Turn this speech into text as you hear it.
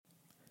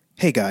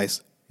Hey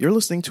guys, you're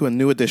listening to a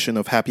new edition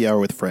of Happy Hour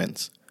with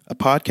Friends, a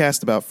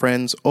podcast about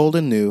friends, old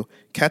and new,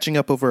 catching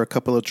up over a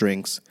couple of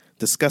drinks,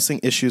 discussing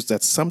issues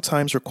that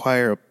sometimes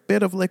require a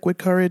bit of liquid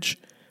courage,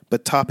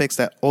 but topics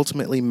that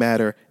ultimately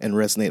matter and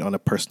resonate on a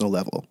personal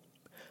level.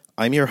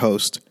 I'm your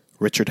host,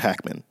 Richard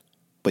Hackman,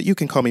 but you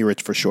can call me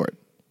Rich for short.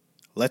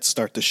 Let's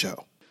start the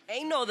show.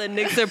 Ain't no the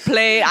Knicks are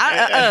playing.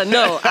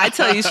 No, I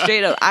tell you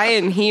straight up, I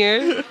am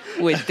here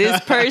with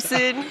this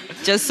person,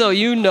 just so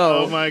you know.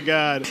 Oh my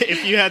God.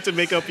 If you had to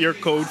make up your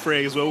code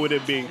phrase, what would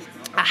it be?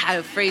 I had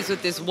a phrase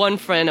with this one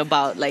friend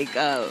about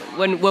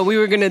when we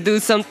were going to do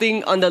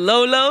something on the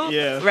low,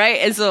 yeah.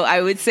 Right? And so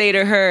I would say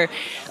to her,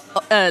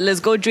 let's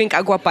go drink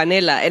agua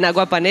panela. And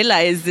agua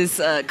panela is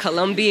this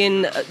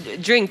Colombian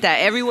drink that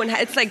everyone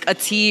has. It's like a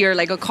tea or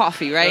like a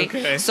coffee, right?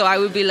 Okay. So I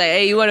would be like,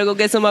 hey, you want to go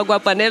get some agua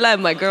panela?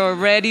 And my girl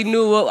already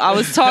knew what I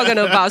was talking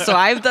about. So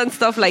I've done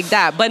stuff like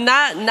that. But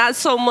not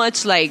so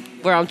much like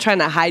where I'm trying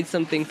to hide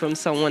something from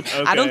someone.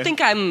 Okay. I don't think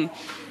I'm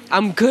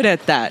good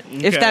at that,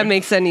 if that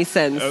makes any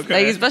sense. Okay.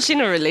 Like, especially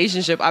in a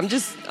relationship, I'm too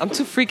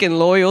freaking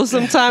loyal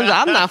sometimes.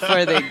 I'm not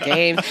for the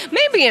game.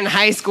 Maybe in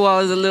high school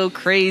I was a little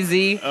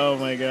crazy. Oh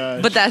my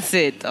gosh. But that's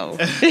it, though.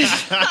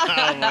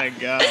 Oh my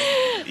God.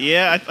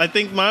 Yeah, I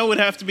think mine would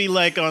have to be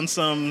like on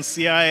some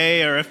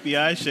CIA or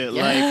FBI shit.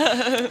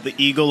 Like, the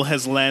eagle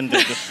has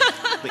landed.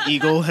 The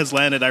eagle has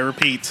landed. I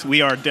repeat,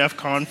 we are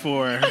DEFCON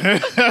 4.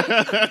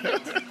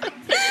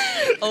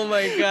 Oh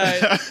my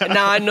God.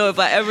 Now I know if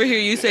I ever hear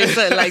you say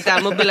something like that,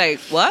 I'm going to be like,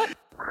 what?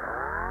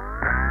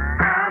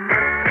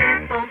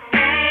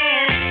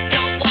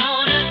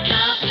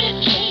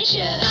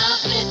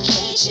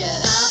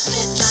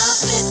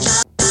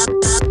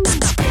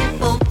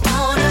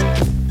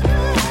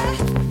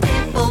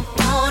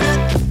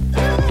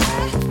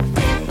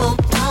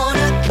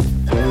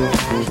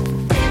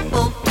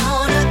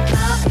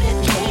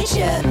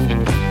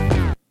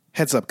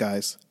 Heads up,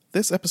 guys.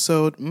 This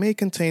episode may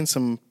contain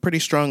some pretty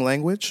strong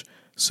language,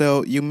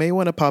 so you may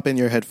want to pop in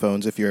your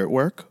headphones if you're at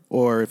work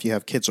or if you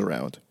have kids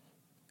around.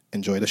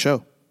 Enjoy the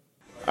show.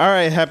 All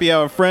right, happy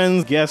hour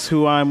friends. Guess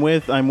who I'm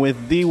with? I'm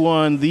with the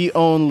one, the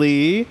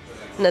only...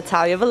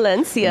 Natalia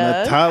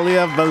Valencia.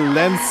 Natalia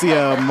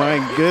Valencia. My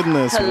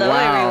goodness. Hello,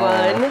 wow.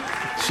 everyone.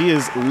 She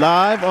is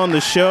live on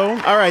the show.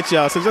 All right,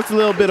 y'all. So just a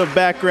little bit of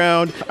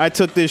background. I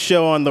took this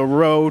show on the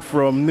road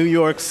from New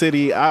York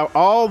City out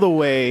all the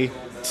way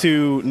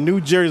to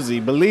New Jersey.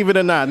 Believe it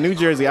or not, New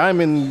Jersey.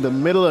 I'm in the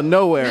middle of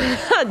nowhere.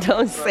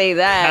 Don't say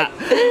that.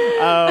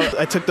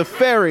 I took the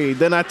ferry,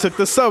 then I took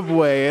the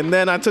subway, and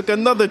then I took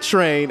another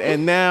train,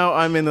 and now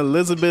I'm in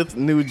Elizabeth,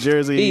 New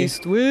Jersey.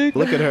 Eastwick.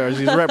 Look at her.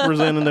 She's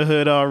representing the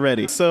hood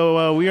already.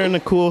 So we are in a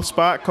cool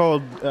spot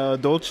called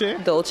Dolce.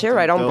 Dolce,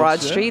 right on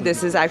Broad Dolce. Street.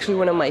 This is actually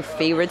one of my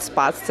favorite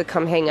spots to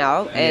come hang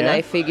out. And Yeah.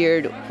 I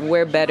figured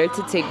where better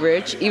to take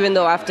Rich, even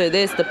though after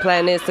this, the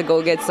plan is to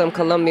go get some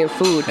Colombian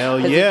food. Hell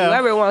 'Cause yeah. if you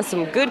ever want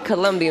some good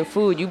Colombian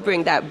food, you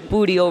bring that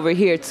booty over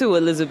here to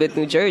Elizabeth,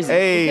 New Jersey.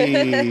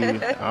 Hey,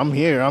 I'm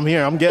here. I'm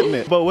getting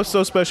it. But what's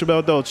so special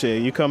about Dolce?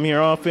 You come here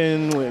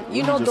often?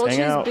 You know, just hang Dolce's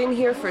out? been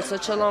here for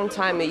such a long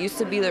time. It used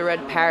to be the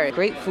Red Parrot.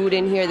 Great food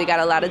in here. They got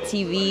a lot of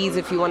TVs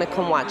if you want to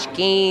come watch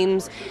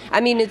games. I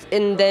mean,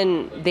 and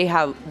then they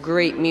have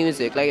great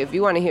music. Like, if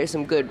you want to hear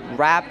some good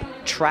rap,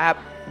 trap,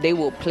 they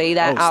will play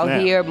that out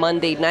snap. here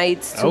Monday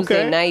nights,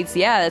 Tuesday Okay. nights.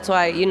 Yeah, that's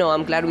why,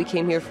 I'm glad we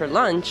came here for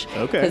lunch.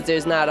 Okay. Because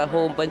there's not a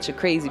whole bunch of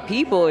crazy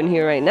people in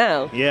here right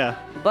now. Yeah.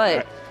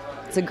 But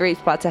it's a great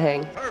spot to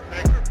hang.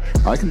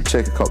 I can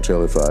take a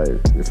cocktail if I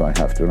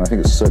have to, and I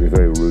think it's certainly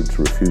very rude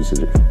to refuse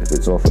it if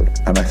it's offered.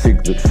 And I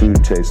think that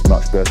food tastes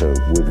much better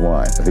with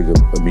wine. I think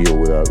a meal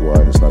without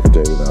wine is like a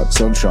day without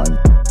sunshine.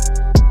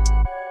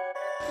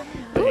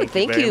 Ooh,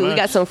 thank very you. We much.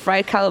 got some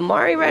fried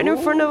calamari right in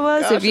front of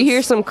us. gosh, If you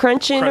hear some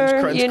crunching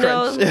crunch,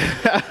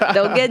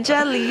 don't get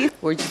jelly.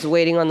 We're just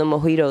waiting on the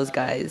mojitos,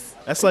 guys.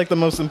 That's like the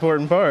most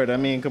important part. I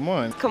mean, come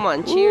on. Come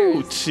on, cheers.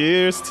 Ooh,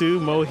 cheers to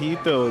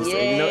mojitos.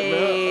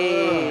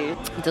 Yay.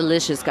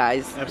 Delicious,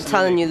 guys. I'm Absolutely.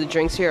 telling you, the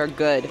drinks here are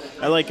good.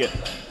 I like it.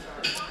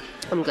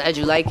 I'm glad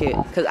you like it,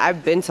 because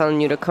I've been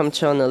telling you to come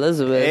chill in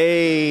Elizabeth.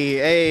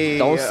 Hey.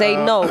 Don't say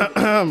no.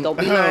 Don't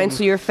be lying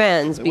to your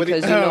fans, What do you-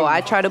 because,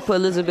 I try to put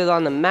Elizabeth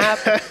on the map,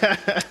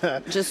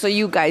 just so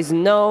you guys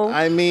know.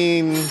 I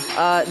mean,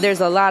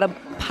 There's a lot of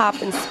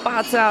popping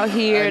spots out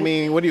here.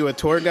 what are you, a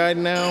tour guide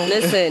now?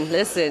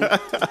 Listen.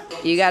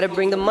 You got to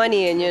bring the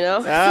money in,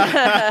 The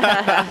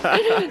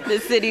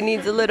city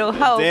needs a little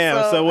help.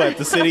 Damn, so what?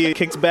 The city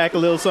kicks back a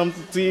little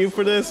something to you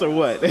for this, or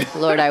what?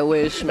 Lord, I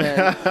wish,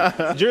 man.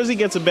 Jersey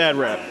gets a bad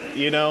rep,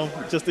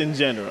 just in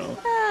general.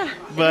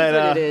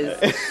 But It is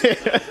what it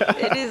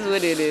is. It is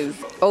what it is.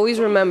 Always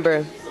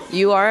remember,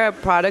 you are a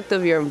product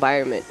of your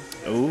environment.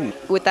 Ooh.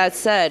 With that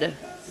said,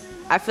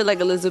 I feel like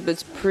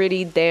Elizabeth's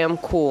pretty damn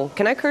cool.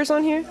 Can I curse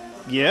on here?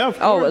 Yeah, of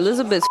Oh, course.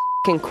 Elizabeth's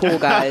f***ing cool,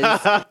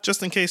 guys.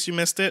 Just in case you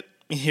missed it,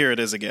 here it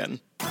is again.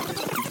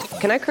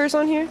 Can I curse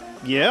on here?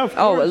 Yeah, of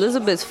Oh, course.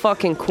 Elizabeth's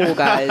fucking cool,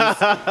 guys.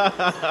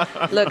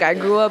 Look, I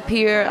grew up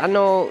here. I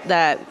know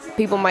that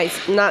people might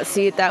not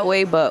see it that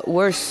way, but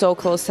we're so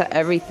close to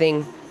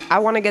everything I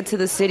want to get to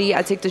the city.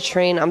 I take the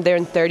train. I'm there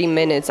in 30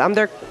 minutes. I'm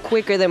there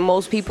quicker than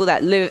most people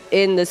that live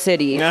in the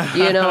city,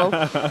 you know?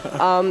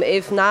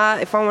 If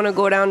not, if I want to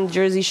go down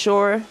Jersey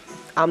Shore,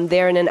 I'm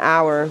there in an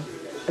hour.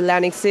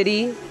 Atlantic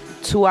City,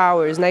 2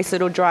 hours. Nice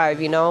little drive,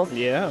 you know?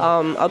 Yeah.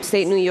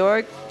 Upstate New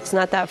York, it's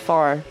not that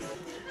far.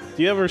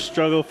 Do you ever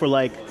struggle for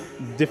like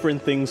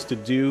different things to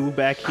do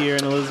back here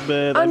in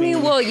Elizabeth? I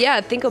mean, well,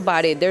 yeah, think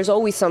about it. There's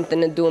always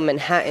something to do in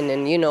Manhattan,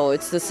 and, you know,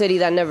 it's the city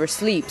that never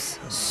sleeps.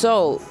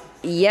 So,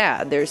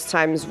 yeah, there's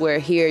times where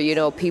here, you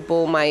know,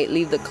 people might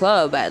leave the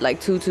club at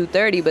like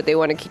 2:30, but they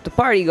want to keep the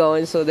party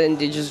going. So then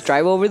they just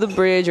drive over the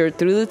bridge or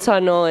through the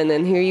tunnel, and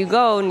then here you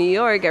go, New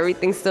York,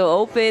 everything's still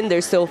open.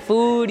 There's still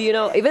food, you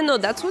know. Even though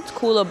that's what's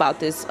cool about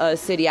this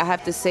city, I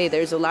have to say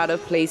there's a lot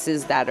of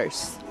places that are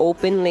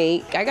open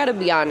late. I got to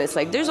be honest,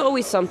 like there's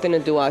always something to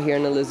do out here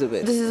in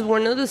Elizabeth. This is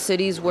one of the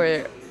cities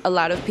where a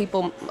lot of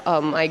people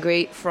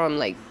migrate from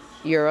like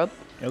Europe.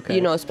 Okay.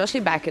 You know, especially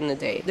back in the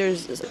day.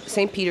 There's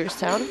St. Peter's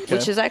Town,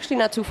 which is actually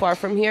not too far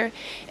from here.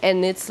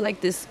 And it's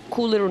like this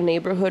cool little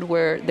neighborhood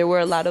where there were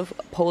a lot of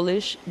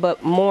Polish,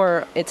 but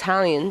more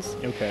Italians.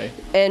 Okay.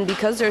 And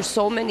because there's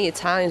so many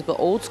Italians, but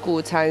old school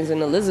Italians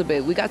in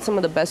Elizabeth, we got some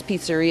of the best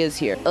pizzerias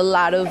here. A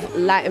lot of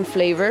Latin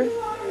flavor.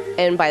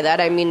 And by that,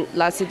 I mean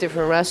lots of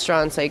different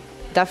restaurants. Like,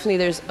 definitely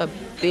there's a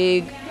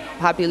big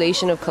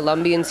population of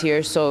Colombians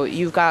here. So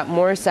you've got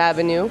Morris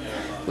Avenue,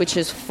 which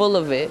is full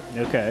of it.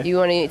 Okay. You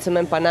want to eat some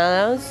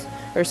empanadas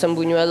or some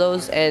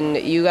buñuelos, and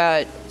you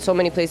got so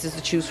many places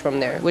to choose from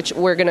there, which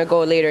we're going to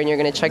go later and you're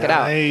going to check it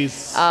out.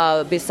 Nice.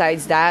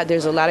 Besides that,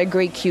 there's a lot of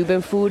great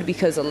Cuban food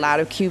because a lot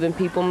of Cuban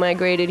people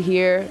migrated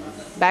here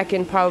back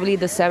in probably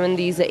the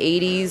 70s, the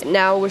 80s.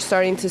 Now we're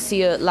starting to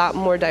see a lot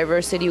more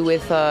diversity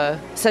with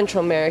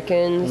Central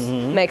Americans,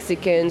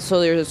 Mexicans. So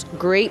there's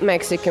great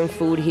Mexican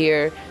food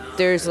here.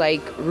 There's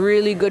like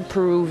really good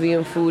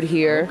Peruvian food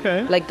here.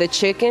 Okay. Like the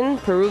chicken,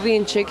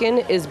 Peruvian chicken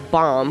is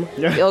bomb.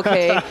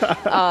 Okay.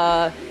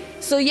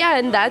 So yeah,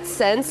 in that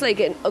sense,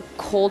 like in a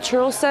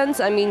cultural sense,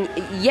 I mean,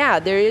 yeah,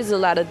 there is a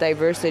lot of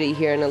diversity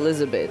here in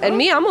Elizabeth. And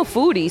me, I'm a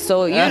foodie,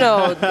 so, you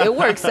know, it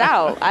works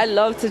out. I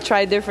love to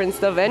try different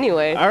stuff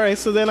anyway. All right,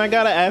 so then I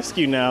got to ask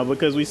you now,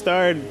 because we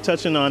started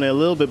touching on it a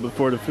little bit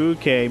before the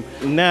food came.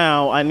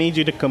 Now, I need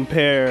you to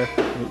compare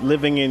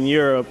living in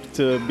Europe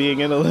to being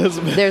in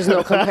Elizabeth. There's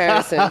no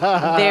comparison.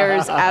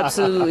 There's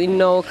absolutely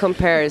no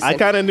comparison. I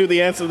kind of knew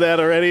the answer to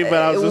that already, but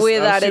I was just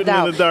without a shooting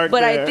doubt. in the dark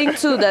But there. I think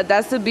too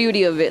that's the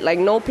beauty of it. Like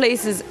no place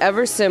is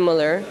ever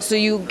similar, so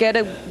you get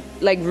a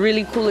like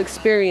really cool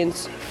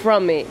experience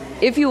from it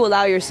if you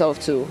allow yourself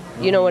to.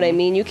 You know what I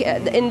mean? You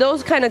can, in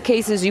those kind of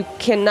cases, you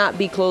cannot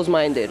be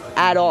closed-minded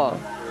at all.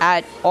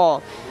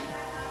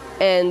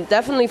 And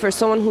definitely for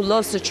someone who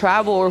loves to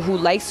travel or who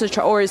likes to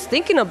travel or is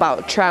thinking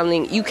about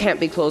traveling, you can't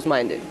be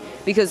closed-minded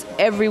because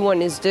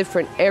everyone is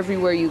different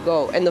everywhere you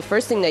go. And the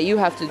first thing that you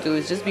have to do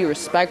is just be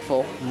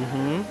respectful,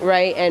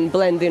 right? And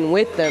blend in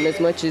with them as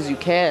much as you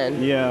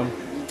can. Yeah.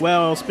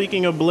 Well,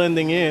 speaking of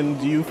blending in,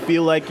 do you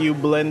feel like you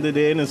blended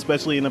in,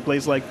 especially in a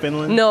place like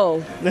Finland?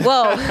 No.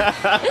 Well,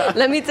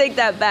 let me take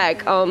that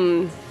back.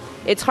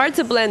 It's hard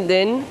to blend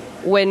in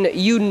when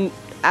you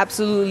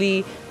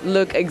absolutely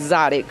look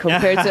exotic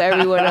compared to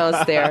everyone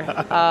else there.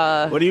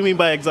 What do you mean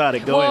by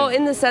exotic? Go Well, ahead.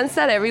 in the sense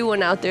that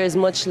everyone out there is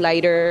much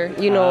lighter,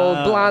 you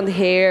know, blonde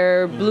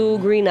hair,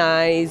 blue-green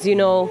eyes, you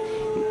know.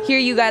 Here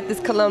you got this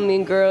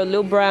Colombian girl,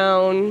 Lil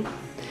Brown,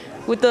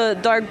 with the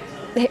dark,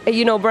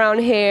 you know, brown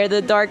hair,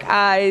 the dark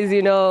eyes,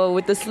 you know,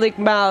 with the slick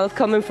mouth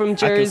coming from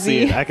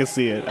Jersey. I can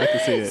see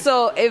it.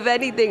 So, if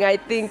anything, I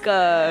think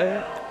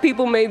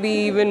people maybe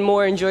even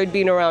more enjoyed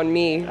being around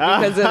me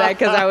because of that,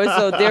 because I was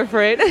so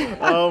different.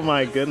 Oh,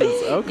 my goodness.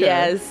 Okay.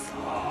 Yes.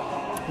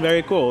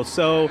 Very cool.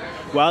 So,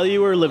 while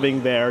you were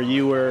living there,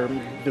 you were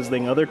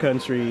visiting other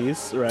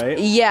countries, right?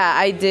 Yeah,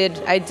 I did.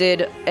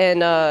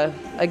 And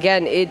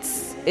again,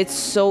 it's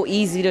so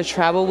easy to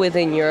travel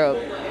within Europe.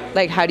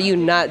 Like, how do you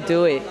not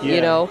do it? Yeah.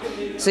 You know.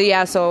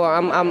 So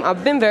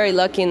I've been very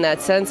lucky in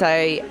that sense.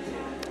 I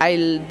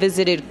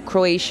visited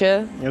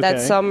Croatia that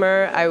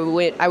summer. I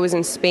was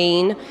in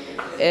Spain,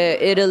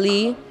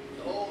 Italy,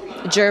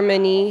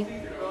 Germany,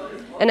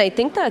 and I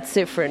think that's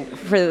it for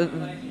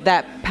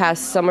that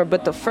past summer.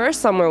 But the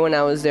first summer when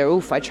I was there,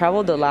 I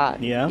traveled a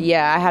lot. Yeah?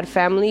 Yeah, I had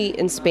family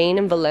in Spain,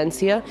 in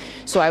Valencia,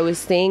 so I was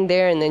staying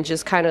there and then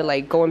just kind of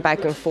like going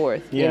back and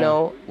forth, you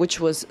know, which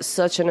was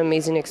such an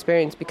amazing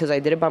experience because I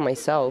did it by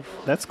myself.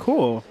 That's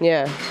cool.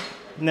 Yeah.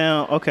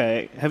 Now,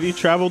 okay, have you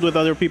traveled with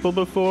other people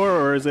before,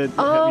 or is it?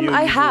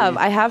 I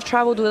have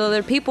traveled with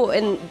other people,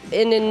 and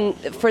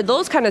for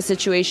those kind of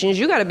situations,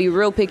 you got to be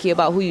real picky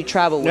about who you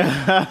travel with.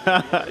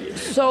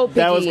 So picky.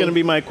 That was going to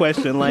be my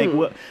question. Like,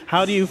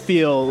 how do you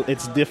feel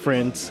it's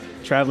different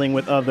traveling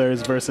with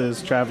others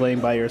versus traveling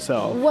by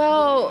yourself?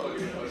 Well,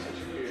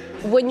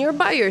 when you're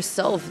by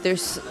yourself,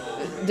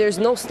 there's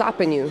no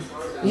stopping you.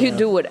 You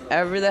do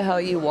whatever the hell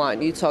you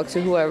want. You talk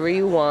to whoever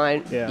you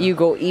want. Yeah. You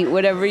go eat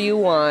whatever you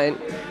want.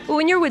 But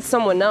when you're with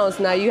someone else,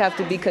 now you have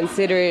to be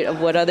considerate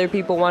of what other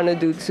people want to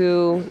do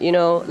too. You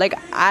know, like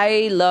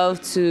I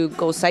love to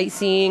go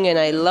sightseeing and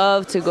I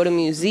love to go to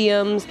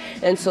museums.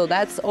 And so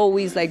that's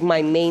always like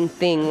my main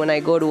thing when I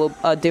go to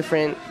a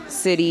different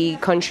city,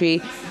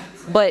 country.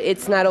 But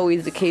it's not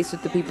always the case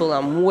with the people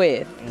I'm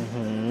with.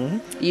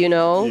 You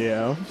know?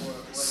 Yeah.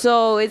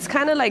 So it's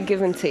kind of like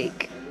give and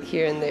take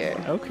here and there.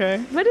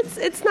 Okay. But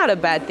it's not a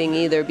bad thing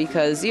either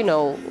because, you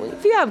know,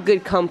 if you have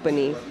good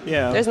company,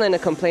 there's nothing to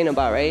complain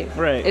about, right?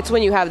 Right. It's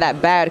when you have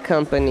that bad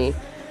company.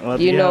 Well,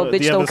 You know,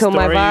 bitch, don't kill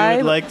my Do you vibe.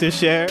 would like to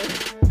share?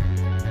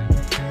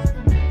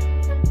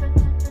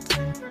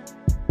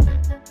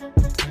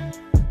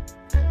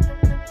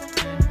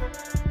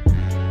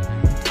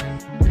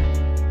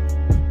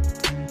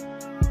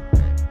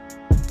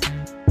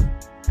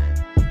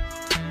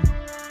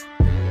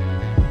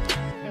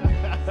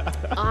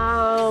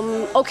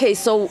 Okay,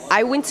 so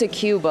I went to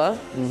Cuba.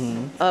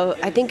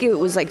 I think it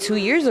was like 2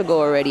 years ago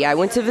already. I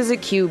went to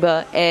visit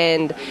Cuba,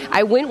 and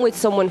I went with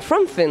someone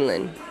from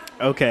Finland.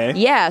 Okay.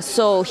 Yeah,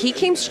 so he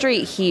came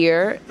straight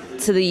here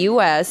to the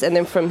U.S., and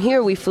then from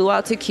here we flew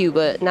out to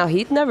Cuba. Now,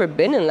 he'd never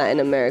been in Latin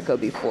America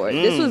before.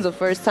 This was the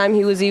first time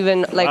he was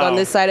even, like, on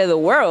this side of the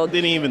world.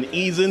 Didn't even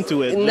ease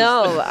into it.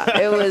 No,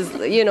 it was,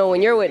 you know,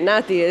 when you're with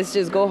Nati, it's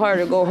just go hard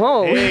or go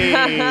home.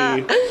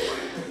 Hey.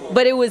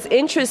 But it was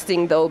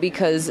interesting, though,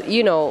 because,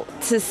 you know,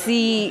 to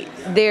see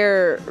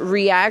their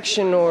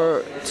reaction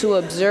or to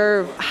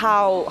observe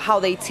how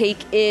they take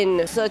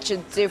in such a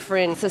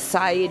different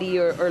society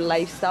or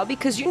lifestyle.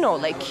 Because, you know,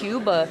 like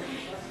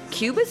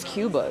Cuba's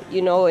Cuba,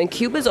 you know, and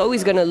Cuba's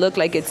always going to look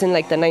like it's in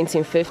like the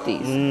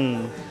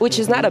 1950s, which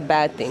is not a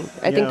bad thing.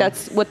 I think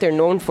that's what they're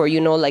known for,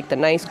 you know, like the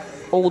nice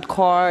old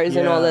cars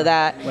and all of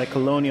that. Like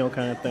colonial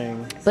kind of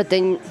thing. But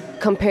then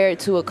compare it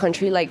to a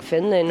country like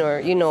Finland or,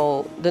 you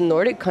know, the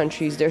Nordic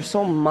countries, they're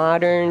so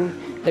modern,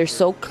 they're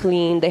so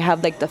clean, they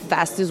have like the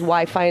fastest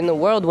Wi-Fi in the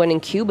world, when in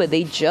Cuba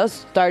they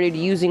just started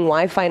using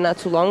Wi-Fi not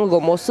too long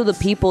ago. Most of the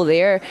people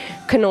there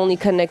can only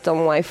connect on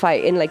Wi-Fi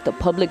in like the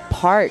public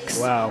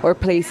parks or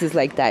places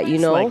like that, you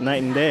know? It's like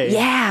night and day.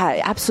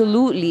 Yeah,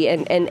 absolutely.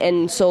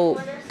 And so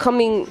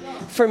coming...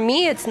 For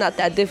me, it's not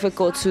that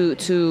difficult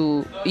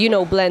to you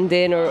know, blend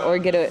in or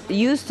get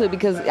used to,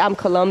 because I'm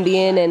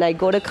Colombian and I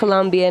go to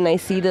Colombia and I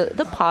see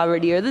the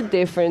poverty or the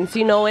difference,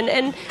 you know,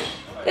 and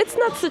it's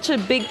not such a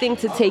big thing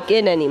to take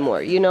in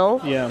anymore, you know?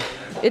 Yeah.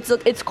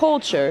 It's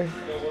culture.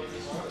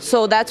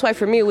 So that's why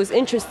for me it was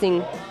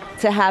interesting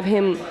to have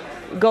him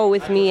go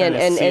with me and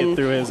see it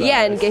through his eyes.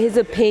 and get his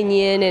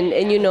opinion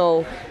and you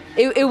know,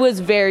 it was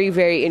very,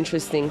 very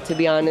interesting, to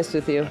be honest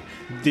with you.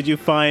 Did you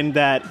find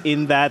that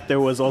in that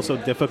there was also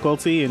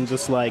difficulty in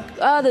just like...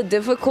 The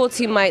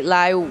difficulty might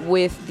lie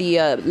with the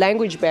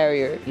language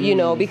barrier, you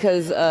know,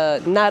 because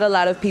not a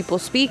lot of people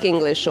speak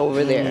English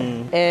over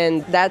there.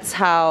 And that's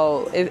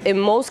how, in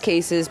most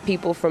cases,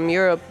 people from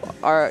Europe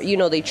are, you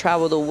know, they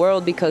travel the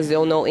world because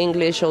they'll know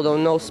English or they'll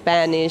know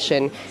Spanish.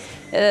 And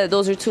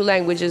those are two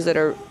languages that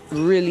are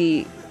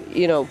really,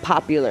 you know,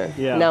 popular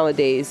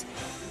nowadays.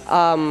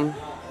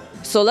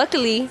 So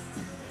luckily,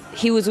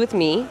 he was with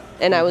me,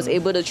 and I was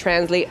able to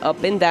translate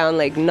up and down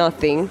like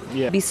nothing.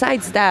 Yeah.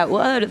 Besides that,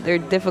 what other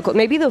difficult?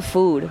 Maybe the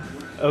food.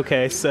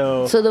 Okay,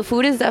 so... So the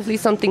food is definitely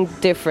something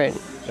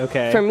different.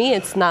 Okay. For me,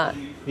 it's not.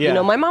 Yeah. You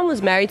know, my mom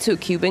was married to a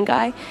Cuban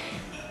guy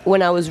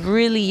when I was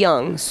really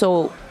young.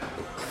 So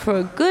for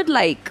a good,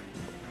 like,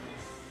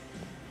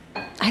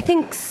 I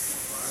think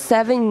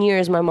 7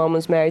 years, my mom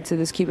was married to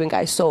this Cuban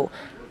guy. So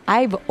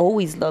I've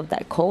always loved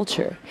that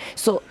culture.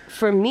 So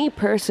for me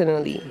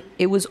personally,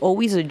 it was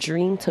always a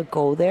dream to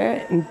go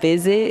there and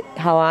visit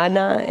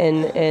Havana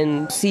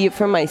and see it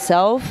for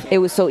myself. It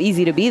was so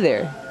easy to be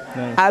there.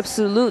 Nice.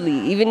 Absolutely.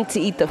 Even to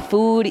eat the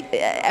food,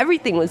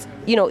 everything was,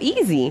 you know,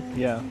 easy.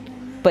 Yeah.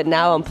 But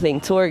now I'm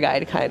playing tour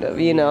guide, kind of,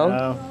 you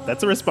know?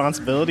 That's a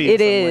responsibility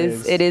It in some is.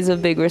 ways. It is a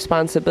big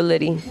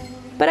responsibility.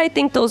 But I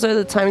think those are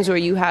the times where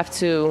you have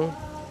to...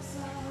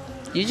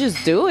 You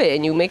just do it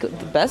and you make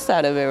the best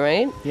out of it,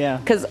 right? Yeah.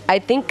 Because I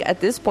think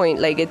at this point,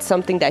 like, it's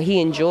something that he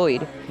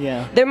enjoyed.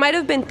 Yeah. There might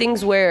have been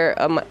things where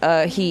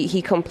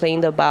he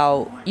complained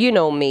about, you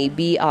know,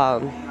 maybe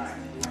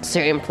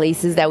certain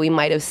places that we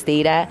might have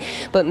stayed at.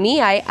 But me,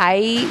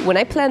 I when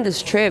I planned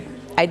this trip,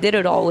 I did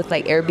it all with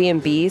like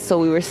Airbnb. So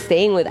we were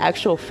staying with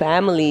actual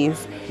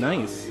families.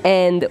 Nice.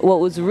 And what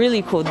was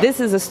really cool, this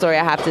is a story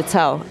I have to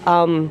tell.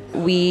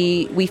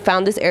 We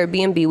found this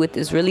Airbnb with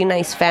this really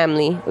nice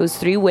family. It was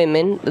 3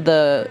 women,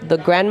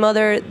 the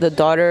grandmother, the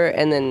daughter,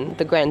 and then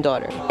the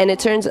granddaughter. And it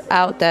turns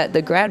out that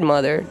the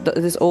grandmother,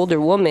 this older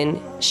woman,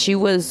 she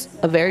was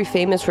a very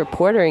famous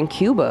reporter in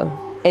Cuba.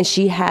 And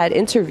she had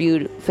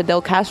interviewed Fidel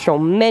Castro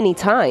many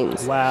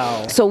times.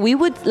 Wow. So we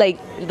would, like,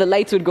 the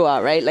lights would go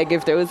out, right? Like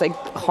if there was like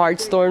hard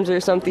storms or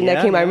something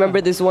that came. I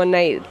remember this one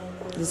night,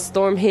 the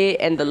storm hit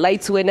and the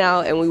lights went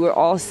out and we were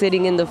all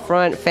sitting in the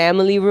front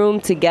family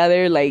room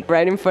together, like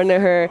right in front of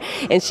her.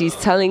 And she's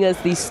telling us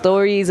these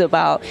stories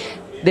about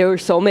There were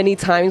so many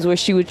times where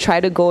she would try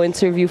to go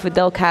interview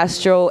Fidel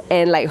Castro,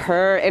 and like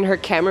her and her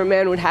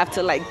cameraman would have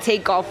to like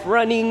take off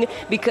running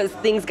because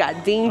things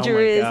got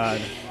dangerous. Oh my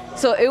God.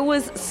 So it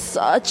was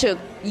such a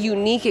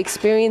unique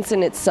experience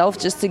in itself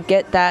just to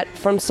get that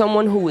from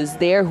someone who was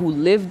there, who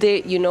lived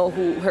it, you know,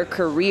 who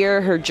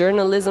her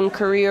journalism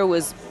career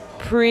was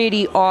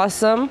pretty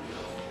awesome.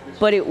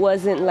 But it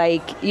wasn't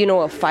like, you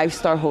know, a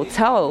 5-star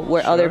hotel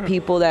where other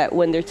people that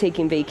when they're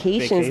taking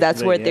vacations,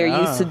 that's what they're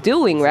used to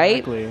doing,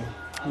 exactly. right?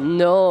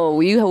 No,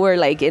 we were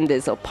like in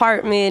this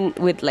apartment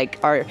with like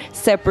our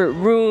separate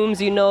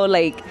rooms, you know,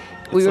 like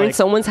we were in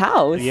someone's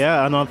house.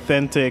 Yeah, an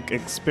authentic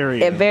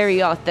experience. A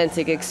very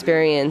authentic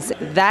experience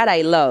that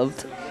I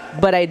loved.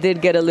 But I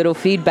did get a little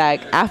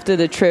feedback after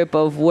the trip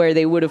of where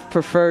they would have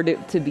preferred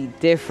it to be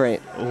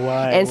different.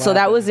 Why? And so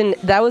that was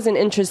an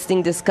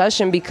interesting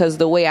discussion, because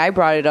the way I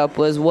brought it up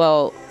was,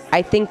 well,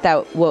 I think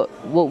that what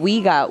we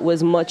got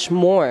was much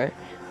more.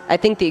 I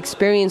think the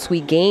experience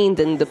we gained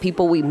and the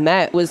people we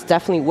met was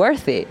definitely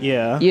worth it.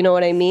 Yeah. You know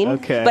what I mean?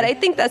 Okay. But I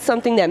think that's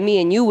something that me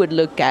and you would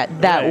look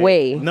at that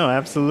way. No,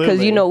 absolutely.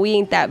 Because, you know, we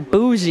ain't that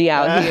bougie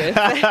out here.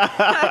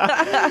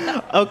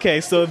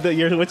 Okay, so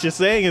what you're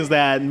saying is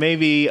that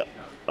maybe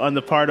on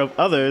the part of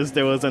others,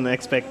 there was an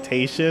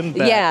expectation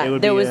that it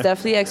would there was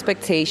definitely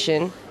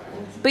expectation.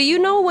 But you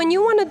know, when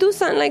you want to do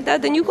something like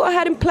that, then you go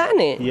ahead and plan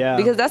it. Yeah.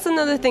 Because that's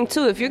another thing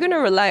too. If you're going to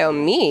rely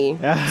on me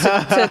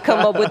to come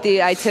up with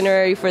the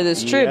itinerary for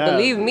this trip,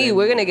 believe me,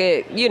 we're going to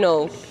get, you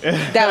know,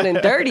 down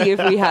and dirty if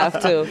we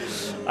have to.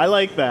 I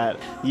like that.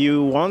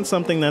 You want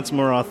something that's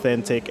more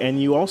authentic,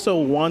 and you also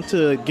want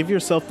to give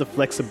yourself the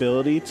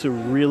flexibility to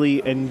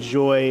really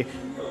enjoy,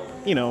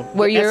 you know,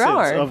 where the you essence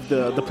are of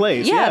the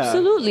place. Yeah,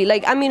 absolutely.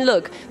 Like, I mean,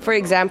 look, for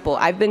example,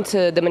 I've been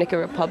to Dominican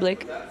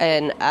Republic,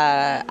 and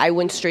I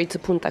went straight to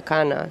Punta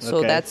Cana.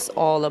 So that's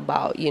all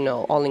about, you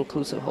know,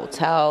 all-inclusive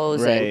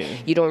hotels, and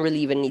you don't really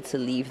even need to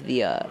leave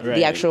the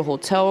actual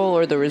hotel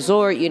or the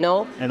resort, you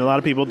know. And a lot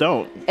of people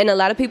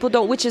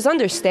don't. Which is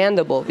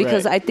understandable,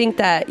 because I think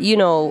that, you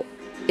know,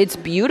 it's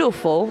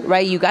beautiful,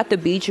 right? You got the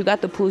beach, you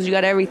got the pools, you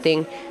got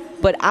everything.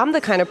 But I'm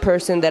the kind of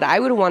person that I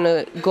would want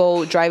to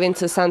go drive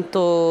into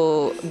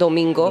Santo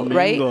Domingo,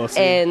 right? Sí.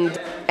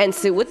 And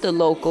sit with the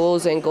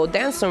locals and go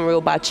dance some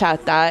real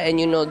bachata, and,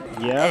 you know,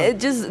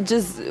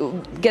 just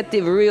get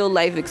the real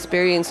life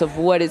experience of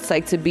what it's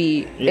like to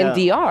be in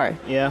DR.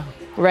 Yeah.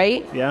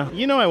 Right? Yeah.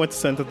 You know, I went to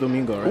Santo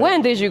Domingo, right?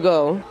 When did you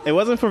go? It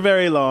wasn't for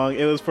very long.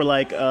 It was for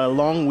like a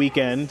long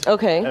weekend.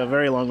 Okay. A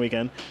very long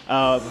weekend.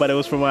 But it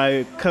was for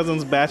my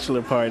cousin's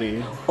bachelor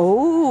party.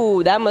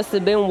 Oh, that must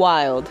have been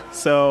wild.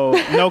 So,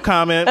 no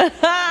comment.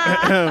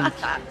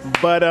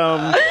 But,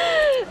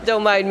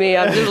 don't mind me.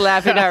 I'm just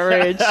laughing at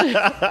Rich.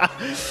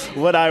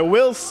 What I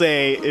will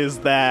say is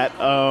that,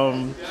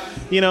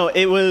 you know,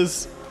 it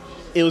was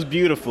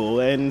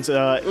beautiful, and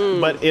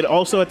but it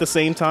also at the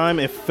same time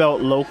it felt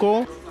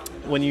local.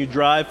 When you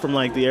drive from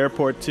like the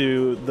airport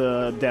to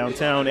the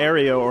downtown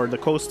area or the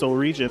coastal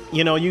region,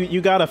 you know,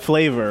 you got a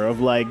flavor of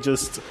like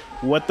just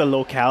what the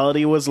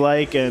locality was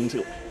like.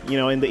 And, you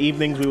know, in the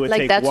evenings we would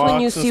like take that's walks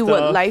when you and see stuff.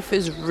 what life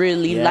is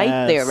really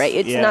like there, right?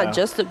 It's not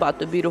just about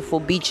the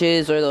beautiful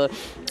beaches or the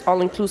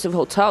all-inclusive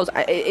hotels.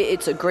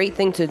 It's a great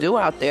thing to do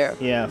out there.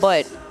 Yeah.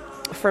 But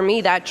for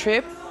me, that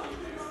trip,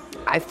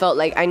 I felt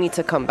like I need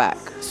to come back.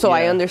 So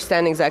I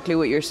understand exactly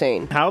what you're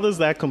saying. How does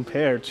that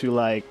compare to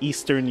like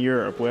Eastern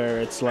Europe, where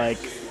it's like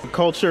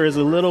culture is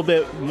a little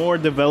bit more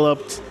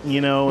developed,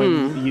 you know,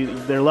 and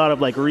there are a lot of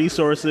like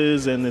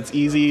resources, and it's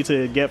easy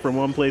to get from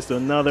one place to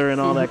another and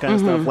all that kind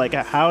of stuff. Like,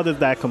 how does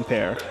that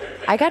compare?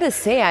 I gotta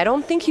say, I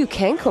don't think you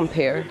can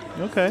compare.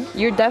 Okay.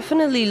 You're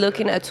definitely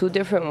looking at two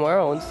different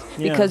worlds,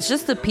 because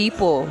just the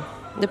people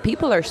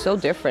are so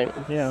different.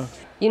 Yeah.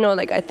 You know,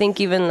 like, I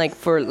think even, like,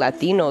 for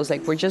Latinos,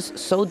 like, we're just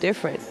so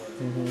different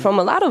from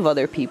a lot of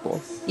other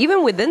people.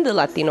 Even within the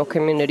Latino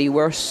community,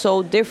 we're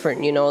so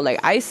different, you know? Like,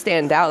 I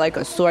stand out like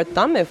a sore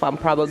thumb if I'm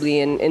probably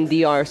in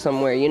DR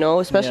somewhere, you know?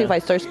 Especially if I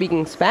start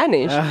speaking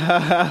Spanish.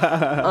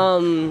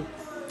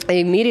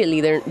 Immediately,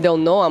 they'll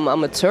know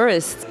I'm a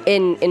tourist.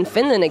 In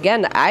Finland,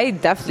 again, I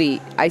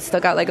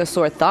stuck out like a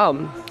sore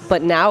thumb.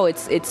 But now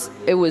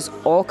it was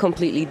all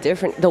completely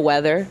different. The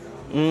weather.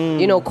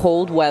 You know,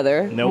 cold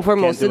weather for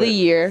most of the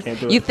year.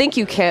 You think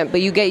you can't,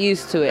 but you get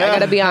used to it. I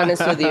gotta be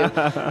honest with you.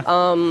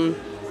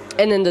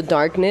 And then the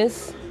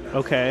darkness.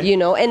 Okay. You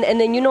know, and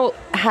then, you know,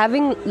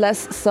 having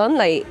less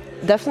sunlight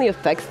definitely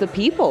affects the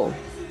people.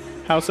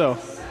 How so?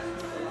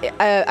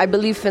 I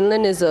believe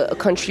Finland is a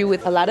country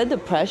with a lot of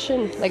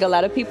depression. Like, a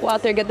lot of people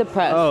out there get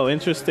depressed. Oh,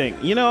 interesting.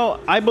 You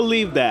know, I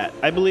believe that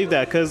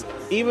because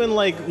even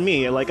like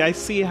me, like, I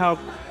see how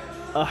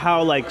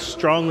like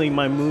strongly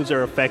my moods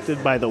are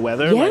affected by the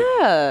weather.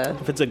 Yeah.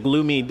 Like, if it's a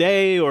gloomy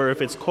day or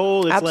if it's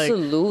cold, it's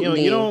absolutely. like,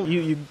 you know,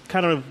 you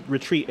kind of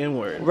retreat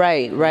inward.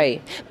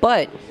 Right.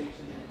 But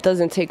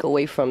doesn't take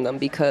away from them,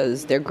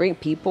 because they're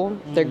great people.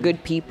 They're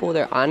good people.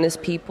 They're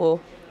honest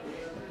people.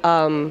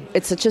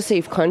 It's such a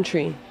safe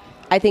country.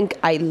 I think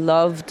I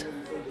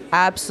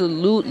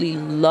absolutely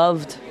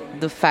loved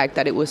the fact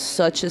that it was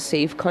such a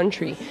safe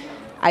country.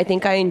 I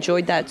think I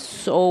enjoyed that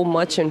so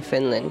much in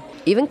Finland.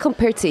 Even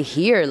compared to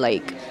here,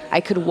 like,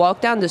 I could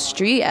walk down the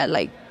street at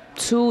like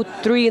 2,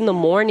 3 in the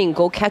morning,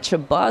 go catch a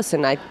bus,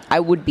 and I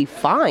would be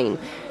fine.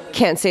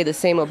 Can't say the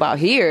same about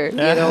here, you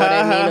know what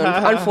I mean?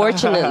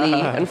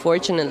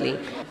 Unfortunately.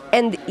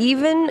 And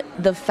even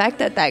the fact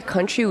that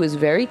country was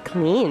very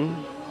clean.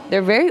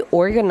 They're very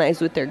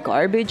organized with their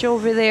garbage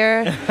over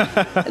there.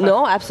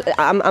 No, absolutely.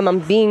 I'm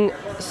being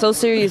so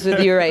serious with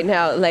you right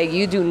now. Like,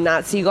 you do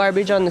not see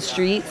garbage on the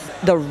streets.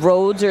 The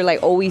roads are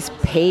like always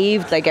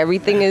paved. Like,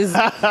 everything is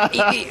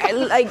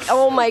like,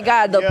 oh my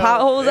God, the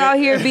potholes out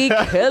here be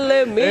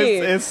killing me.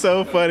 It's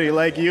so funny.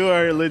 Like, you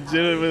are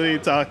legitimately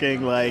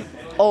talking like.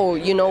 Oh,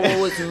 you know what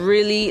was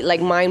really like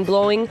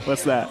mind-blowing?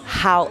 What's that?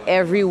 How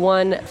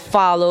everyone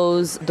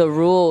follows the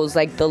rules,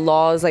 like the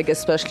laws, like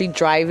especially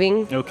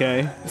driving.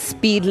 Okay.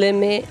 Speed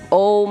limit.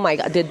 Oh my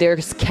God,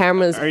 there's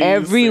cameras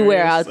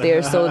everywhere out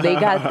there, so they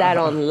got that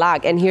on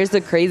lock. And here's the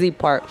crazy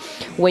part.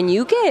 When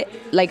you get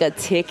like a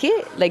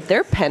ticket, like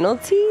their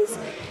penalties,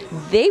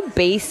 they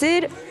base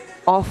it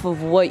off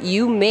of what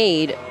you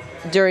made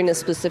during a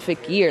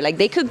specific year. Like,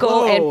 they could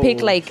go and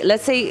pick, like,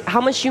 let's say how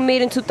much you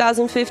made in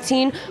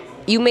 2015.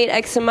 You made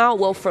X amount.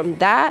 Well, from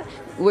that,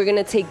 we're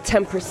gonna take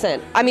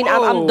 10%. I mean,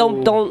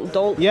 don't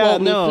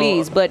quote me,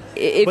 please. But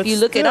if you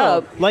look it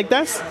up, like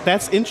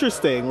that's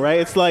interesting,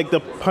 right? It's like the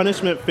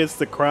punishment fits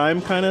the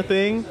crime kind of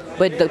thing.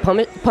 But the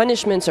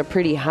punishments are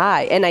pretty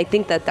high, and I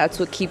think that's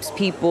what keeps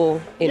people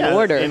in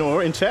order,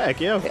 in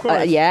check. Yeah, of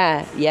course.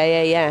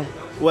 Yeah.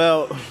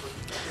 Well,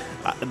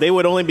 they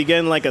would only be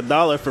getting like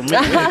 $1 from me.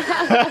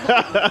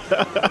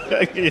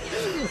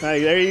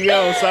 Like, there you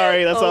go.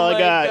 Sorry, that's all I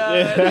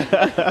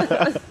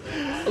got.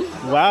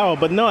 Wow,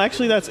 but no,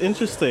 actually, that's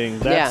interesting.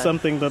 That's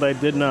something that I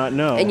did not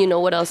know. And you know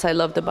what else I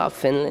loved about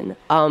Finland?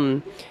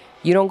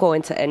 You don't go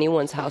into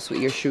anyone's house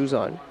with your shoes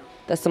on.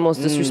 That's the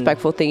most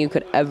disrespectful thing you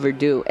could ever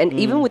do. And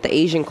even with the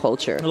Asian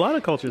culture, a lot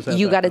of cultures have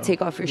you got to though.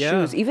 take off your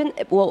shoes.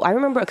 I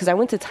remember because I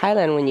went to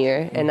Thailand one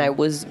year and I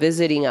was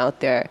visiting out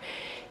there.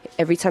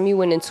 Every time you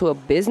went into a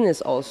business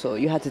also,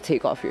 you had to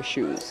take off your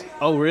shoes.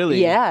 Oh, really?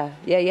 Yeah.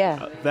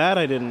 That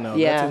I didn't know.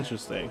 Yeah. That's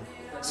interesting.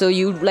 So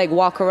you'd like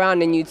walk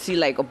around and you'd see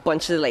like a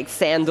bunch of like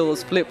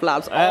sandals,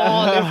 flip-flops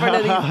all in front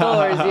of these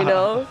doors, you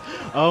know?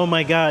 Oh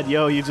my God,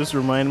 you just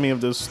reminded me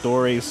of this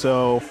story.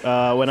 So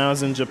when I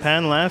was in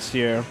Japan last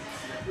year,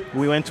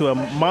 we went to a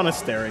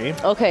monastery.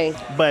 Okay.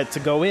 But to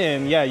go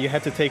in, you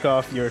had to take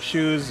off your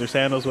shoes, your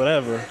sandals,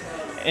 whatever.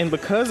 And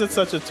because it's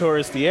such a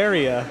touristy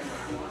area,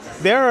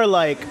 there are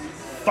like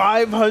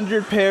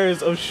 500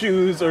 pairs of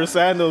shoes or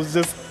sandals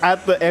just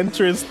at the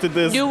entrance to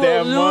this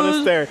damn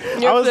monastery.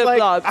 I was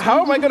like,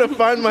 how am I going to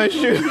find my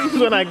shoes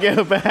when I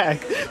get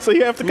back? So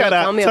you have to kind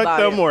of tuck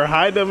them or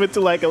hide them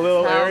into like a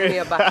little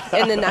area.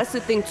 And then that's the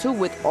thing too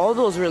with all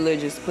those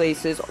religious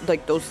places,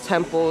 like those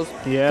temples.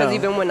 Because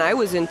even when I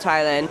was in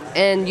Thailand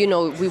and, you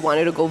know, we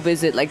wanted to go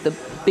visit like the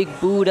big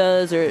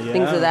Buddhas or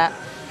things of that,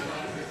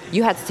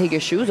 you had to take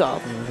your shoes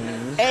off.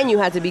 And you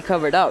had to be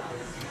covered up.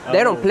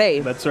 They don't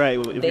play. That's right.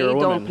 If they you're a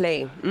woman. don't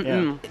play.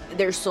 Yeah.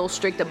 They're so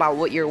strict about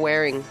what you're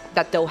wearing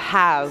that they'll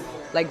have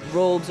like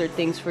robes or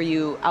things for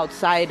you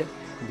outside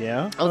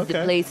of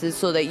the places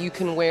so that you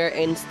can wear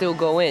and still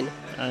go in.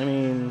 I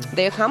mean,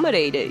 they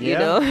accommodate it, you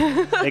know?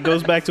 It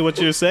goes back to what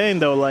you're saying,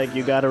 though. Like,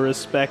 you got to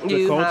respect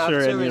the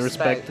culture and you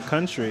respect the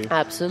country.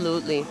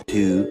 Absolutely.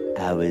 2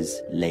 hours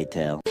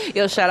later.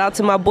 Yo, shout out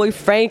to my boy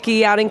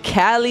Frankie out in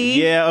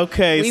Cali. Yeah,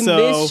 okay. We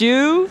missed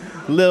you.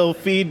 Little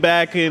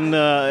feedback in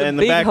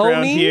the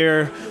background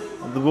here.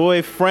 The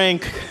boy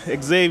Frank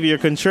Xavier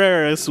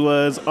Contreras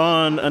was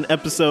on an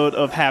episode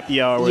of Happy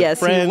Hour with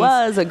Friends. Yes, he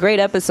was. A great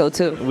episode,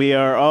 too. We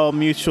are all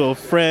mutual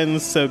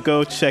friends, so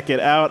go check it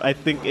out. I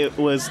think it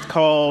was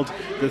called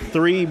The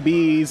 3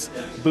 B's,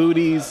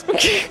 Booties,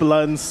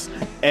 Blunts,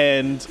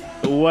 and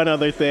one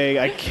other thing.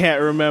 I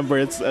can't remember.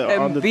 It's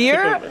on the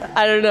beer?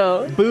 I don't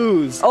know.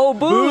 Booze. Oh,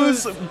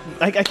 booze.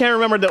 I can't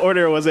remember the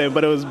order it was in,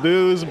 but it was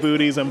booze,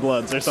 booties, and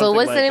blunts or something So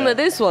what's like the name that. of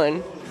this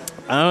one?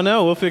 I don't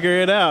know. We'll figure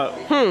it out.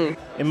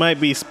 It might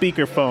be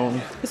speakerphone.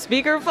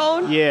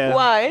 Speakerphone? Yeah.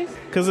 Why?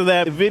 Because of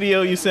that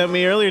video you sent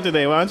me earlier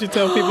today. Why don't you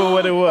tell people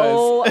what it was?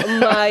 Oh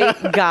my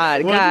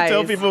God, Why don't you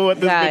tell people what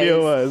this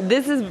video was?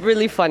 This is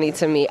really funny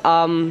to me.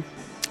 I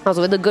was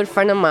with a good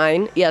friend of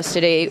mine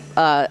yesterday.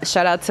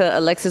 Shout out to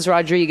Alexis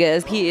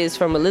Rodriguez. He is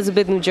from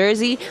Elizabeth, New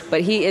Jersey,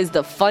 but he is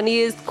the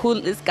funniest,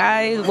 coolest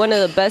guy, one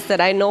of the best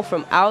that I know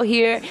from out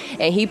here.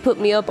 And he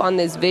put me up on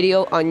this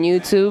video on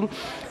YouTube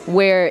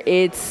where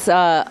it's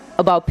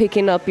about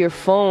picking up your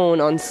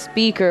phone on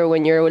speaker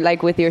when you're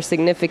like with your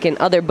significant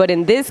other. But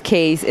in this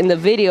case, in the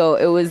video,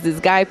 it was this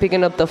guy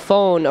picking up the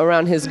phone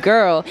around his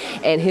girl,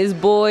 and his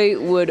boy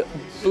would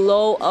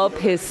blow up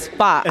his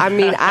spot. I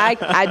mean,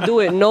 I do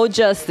it no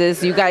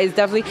justice. You guys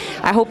definitely,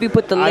 I hope you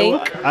put the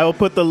link. I will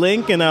put the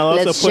link, and I'll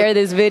also share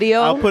this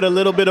video. I'll put a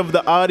little bit of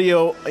the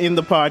audio in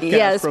the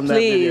podcast from that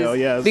video.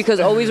 Yes, because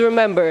always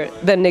remember,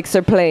 the Knicks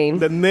are playing.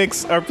 The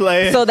Knicks are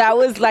playing. So that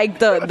was like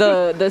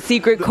the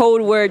secret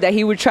code word that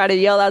he would try to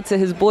yell out to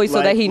his boy so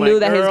Like, that he my knew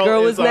that his girl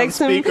girl was is on next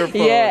to him.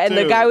 speakerphone, Yeah, and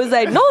the too. guy was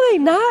like, no,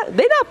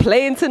 they're not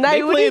playing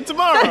tonight. They playing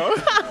tomorrow.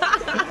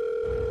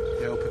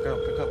 Yo, pick up,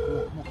 come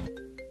on.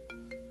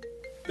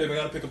 Babe, I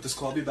gotta pick up this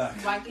call. I'll be back.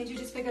 Why can't you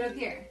just pick it up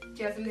here? Do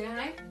you have something to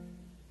hide?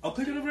 I'll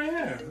pick it up right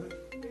here.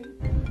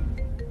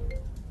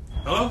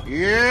 Hello?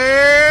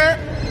 Yeah.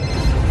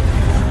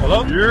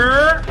 Hello?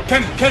 Yeah.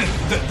 Kenny,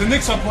 the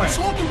Knicks are playing.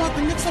 Talking about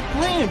the Knicks are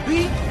playing,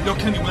 B. Yo,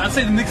 Kenny, when I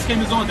say the Knicks game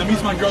is on, that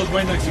means my girl's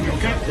right next to me,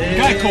 okay?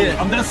 Yeah, Cool. yeah.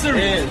 I'm that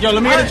serious. Yeah. Yo,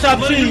 let me get a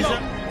chopped cheese.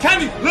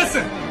 Kenny,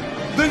 listen.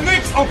 The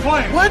Knicks are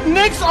playing. What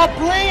Knicks are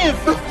playing?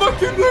 The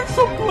fucking Knicks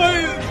are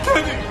playing,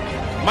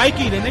 Kenny.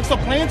 Mikey, the Knicks are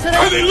playing today?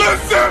 Kenny,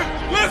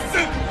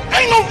 listen.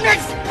 Ain't no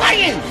Knicks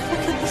playing!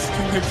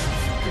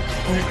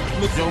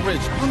 Look, Yo, Rich,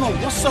 I don't know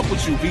what's up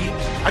with you, B.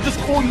 I just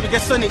called you to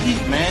get something to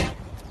eat, man.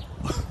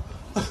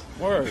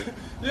 Word.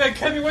 yeah,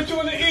 Kenny, what you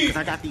want to eat?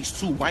 I got these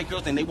 2 white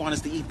girls and they want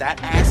us to eat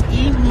that ass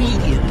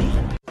immediately.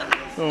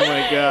 Oh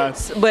my god,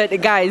 But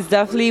guys,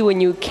 definitely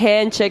when you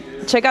can check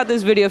out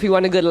this video if you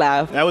want a good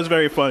laugh. that was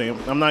very funny.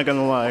 I'm not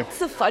gonna lie.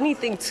 It's a funny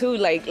thing too,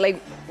 like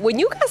when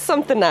you got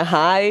something to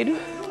hide,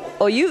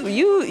 or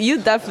you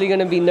definitely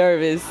gonna be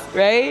nervous,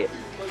 right?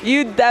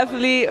 You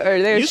definitely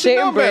are there You should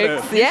know shitting better.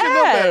 bricks. You should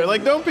know Yeah. better.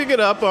 Like, don't pick it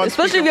up on.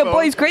 Especially if your speakerphone.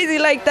 boy's crazy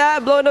like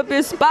that, blowing up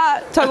your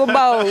spot, talking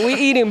about we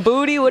eating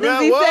booty. What does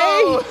Yeah, he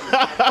whoa. say?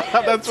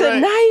 That's right.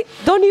 Tonight,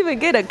 don't even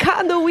get a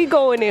condo. We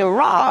going in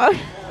raw.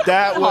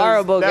 That was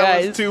Horrible, that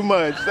guys. was too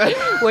much.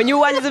 When you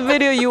watch the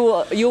video, you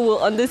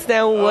will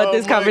understand what Oh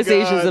this my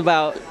conversation is God.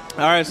 about.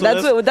 All right,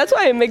 so That's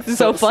why it makes it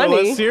so So funny.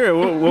 let's hear it.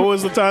 What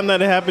was the time that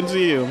it happened to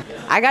you?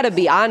 I gotta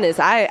be honest.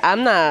 I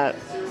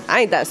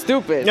ain't that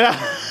stupid.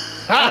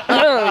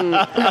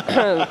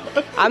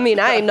 I mean,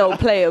 I ain't no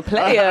player or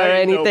I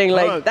ain't no anything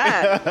punk. like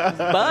that.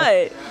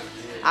 But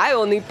I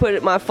only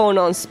put my phone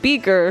on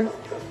speaker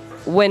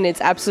when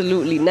it's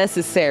absolutely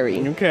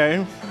necessary.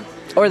 Okay.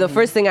 Or the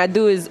first thing I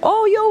do is,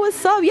 oh, yo,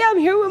 what's up? Yeah, I'm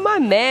here with my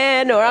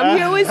man, or I'm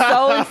here with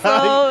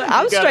so-and-so.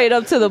 I'm straight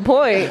up to the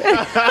point.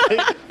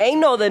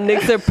 Ain't no the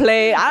Knicks are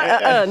playing.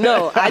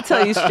 No, I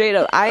tell you straight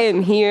up, I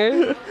am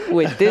here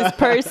with this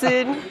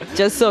person,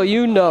 just so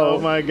you know. Oh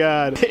my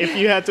God. If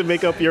you had to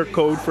make up your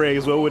code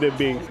phrase, what would it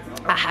be?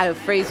 I had a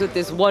phrase with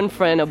this one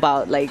friend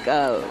about like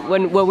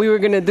when we were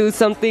gonna do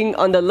something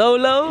on the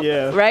low,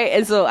 Yeah. right?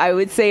 And so I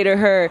would say to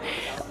her,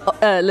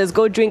 let's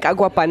go drink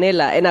agua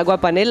panela. And agua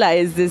panela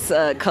is this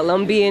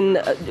Colombian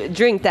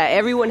drink that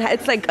everyone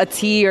it's like a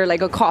tea or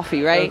like a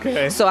coffee, right?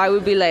 Okay. So I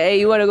would be like, hey,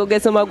 you want to go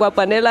get some agua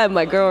panela? And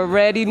my girl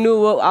already knew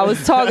what I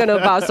was talking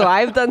about. So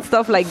I've done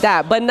stuff like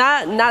that, but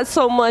not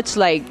so much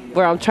like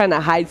where I'm trying to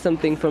hide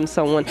something from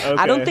someone.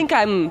 I don't Okay.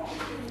 think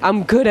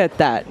I'm good at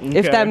that,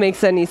 if Okay. that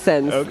makes any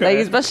sense. Okay. Like,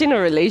 especially in a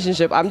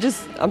relationship, I'm too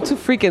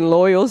freaking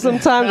loyal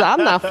sometimes.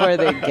 I'm not for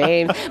the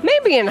game.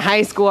 Maybe in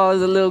high school I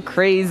was a little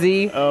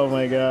crazy, Oh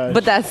my God.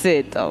 but that's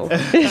it though.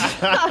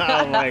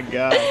 Oh my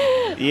God.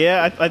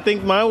 Yeah, I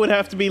think mine would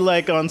have to be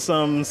like on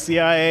some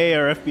CIA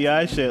or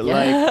FBI shit.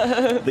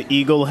 Like, the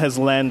eagle has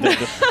landed.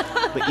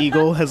 The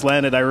eagle has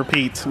landed. I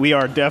repeat, we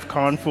are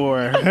DEFCON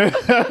 4.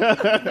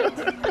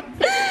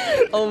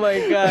 Oh my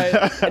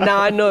God. Now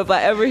I know if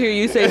I ever hear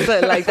you say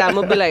something like that, I'm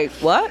gonna be like,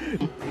 what?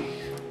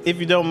 If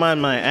you don't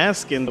mind my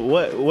asking,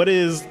 what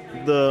is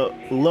the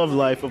love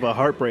life of a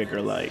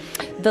heartbreaker like?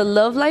 The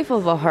love life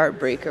of a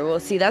heartbreaker. Well,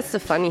 see, that's the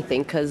funny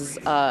thing, because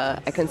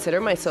I consider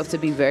myself to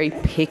be very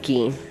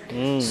picky.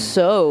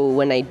 So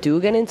when I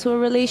do get into a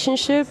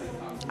relationship,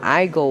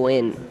 I go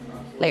in.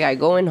 Like, I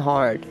go in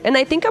hard. And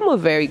I think I'm a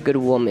very good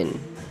woman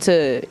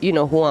to,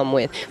 who I'm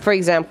with. For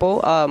example,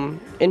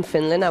 in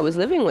Finland, I was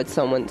living with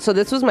someone. So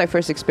this was my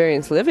first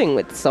experience living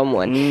with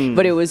someone.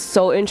 But it was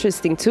so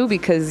interesting, too,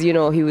 because, he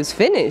was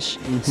Finnish.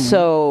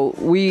 So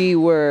we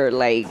were,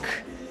 like,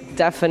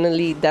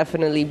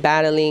 definitely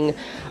battling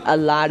a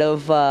lot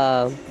of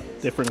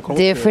Different cultures.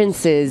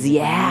 differences.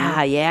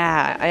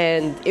 Yeah.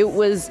 And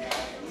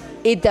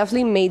it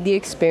definitely made the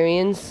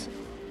experience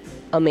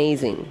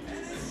amazing.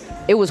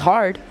 It was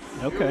hard,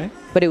 Okay.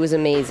 but it was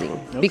amazing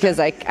because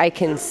I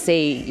can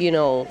say,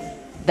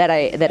 that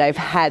I've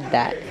had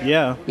that.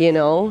 Yeah.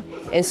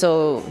 And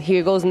so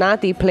here goes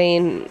Nati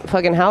playing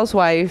fucking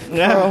housewife for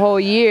a whole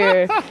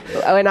year,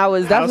 and I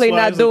was definitely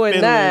Housewives not of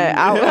doing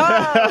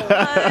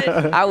that.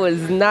 Finland. I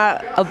was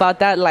not about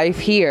that life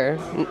here,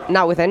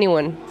 not with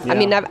anyone. I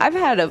mean, Yeah. I've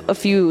had a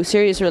few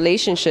serious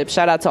relationships.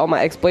 Shout out to all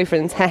my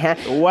ex-boyfriends.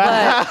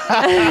 Wow.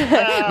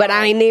 But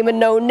I ain't naming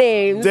no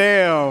names.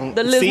 Damn.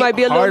 The list might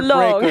be a little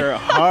long.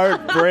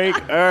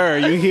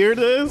 Heartbreaker. You hear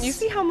this? You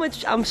see how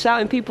much I'm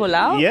shouting people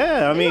out?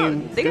 Yeah, I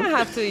mean, They're gonna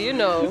have to,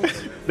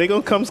 they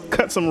gonna come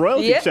cut some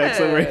royalty checks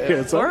over here.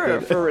 It's okay.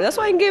 that's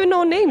why I ain't giving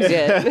no names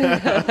yet.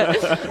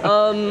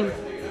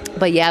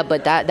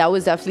 But that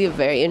was definitely a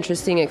very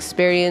interesting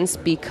experience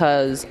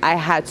because I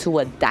had to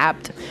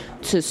adapt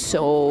to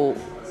so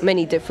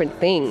many different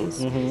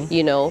things,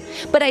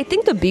 But I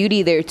think the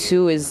beauty there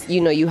too is,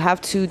 you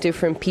have two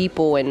different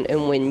people, and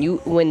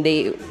when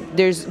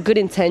there's good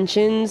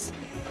intentions,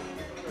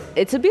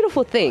 it's a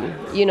beautiful thing,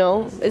 you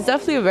know. It's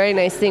definitely a very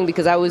nice thing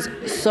because I was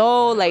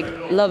so like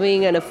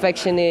loving and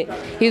affectionate.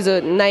 He was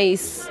a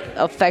nice,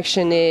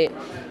 affectionate,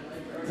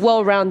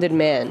 well-rounded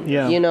man,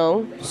 you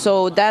know.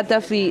 So that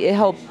definitely it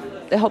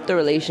helped the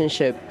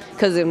relationship.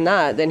 Because if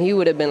not, then he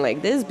would have been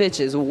like, this bitch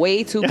is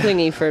way too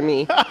clingy for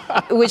me.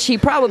 Which he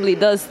probably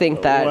does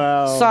think that.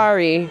 Wow.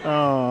 Sorry.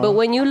 But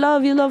when you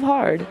love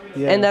hard.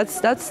 Yeah. And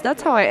that's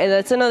how and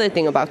that's another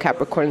thing about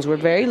Capricorns. We're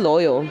very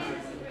loyal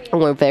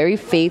and we're very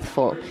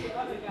faithful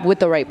with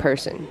the right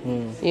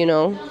person. You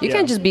know? You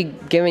can't just be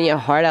giving your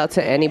heart out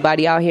to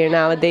anybody out here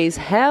nowadays.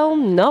 Hell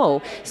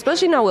no.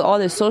 Especially now with all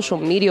this social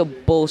media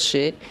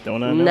bullshit.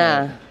 Don't I know?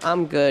 Nah,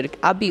 I'm good.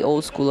 I'll be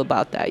old school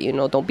about that, you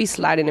know? Don't be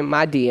sliding in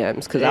my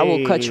DMs because I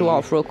will cut you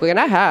off real quick. And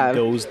I have. It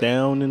goes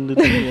down in the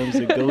DMs.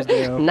 It goes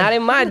down. Not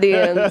in my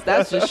DMs,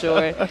 that's for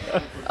sure.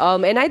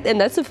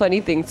 And that's a funny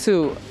thing,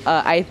 too.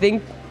 I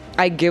think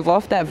I give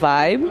off that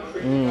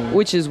vibe,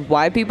 which is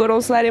why people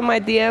don't slide in my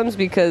DMs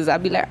because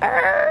I'd be like,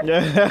 cut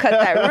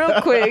that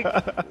real quick.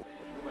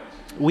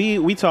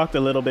 We talked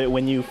a little bit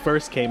when you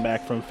first came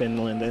back from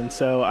Finland, and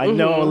so I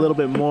know a little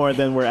bit more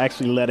than we're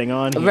actually letting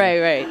on here.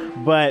 Right.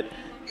 But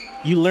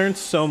you learned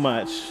so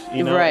much,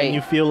 you know, Right. and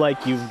you feel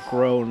like you've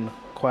grown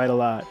quite a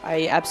lot.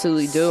 I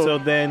absolutely do. So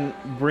then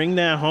bring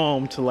that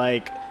home to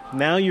like,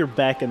 now you're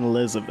back in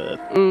Elizabeth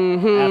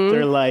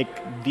after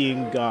like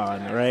being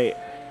gone, right?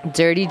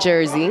 Dirty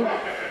Jersey.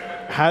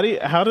 How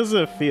does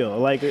it feel?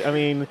 Like, I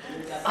mean,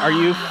 are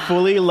you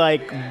fully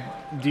like,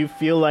 do you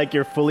feel like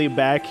you're fully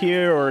back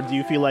here, or do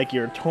you feel like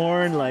you're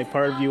torn? Like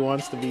part of you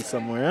wants to be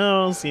somewhere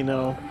else, you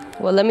know?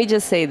 Well, let me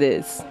just say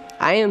this.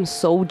 I am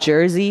so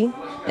Jersey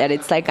that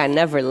it's like I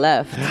never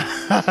left.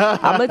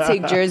 I'm going to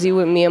take Jersey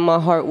with me in my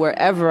heart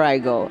wherever I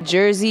go.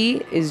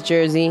 Jersey is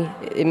Jersey.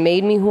 It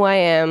made me who I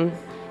am,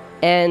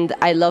 and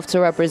I love to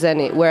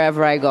represent it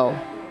wherever I go,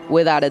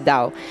 without a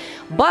doubt.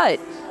 But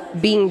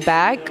being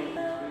back,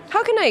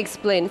 how can I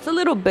explain? It's a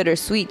little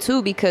bittersweet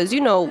too because, you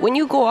know, when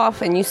you go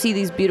off and you see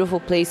these beautiful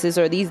places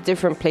or these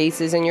different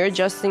places and you're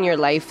adjusting your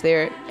life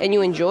there and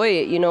you enjoy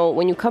it, you know,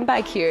 when you come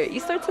back here, you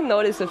start to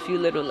notice a few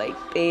little like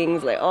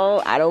things like,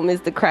 oh, I don't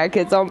miss the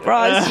crackheads on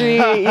Broad Street,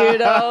 you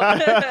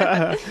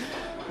know.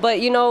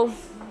 But, you know,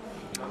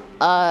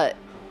 I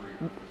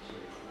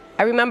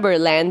remember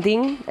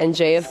landing and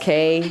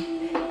JFK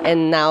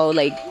and now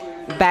like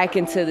back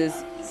into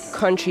this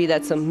country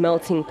that's a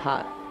melting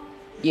pot.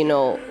 You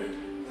know,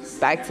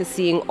 back to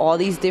seeing all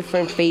these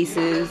different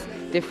faces,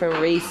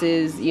 different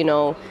races, you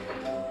know,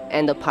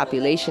 and the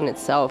population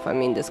itself. I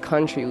mean, this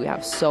country, we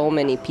have so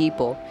many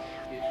people.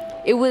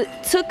 It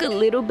took a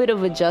little bit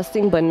of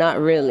adjusting, but not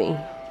really.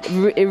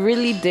 It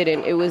really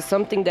didn't. It was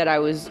something that I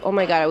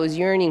was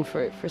yearning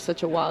for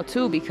such a while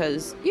too,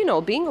 because, you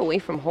know, being away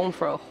from home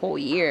for a whole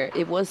year,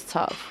 it was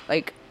tough.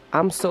 Like,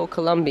 I'm so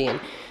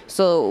Colombian.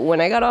 So when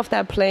I got off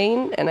that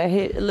plane and I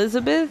hit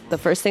Elizabeth, the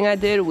first thing I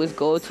did was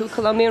go to a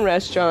Colombian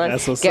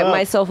restaurant, get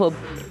myself a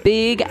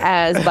big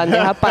ass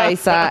bandeja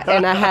paisa,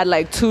 and I had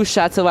like 2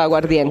 shots of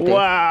aguardiente.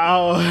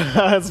 Wow,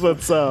 that's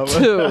what's up.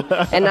 2.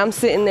 And I'm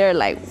sitting there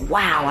like,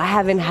 wow, I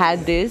haven't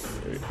had this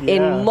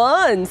in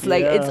months.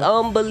 Like, it's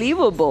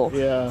unbelievable.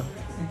 Yeah.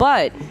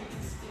 But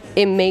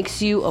it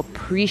makes you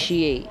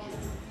appreciate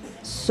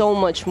so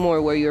much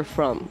more where you're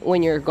from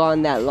when you're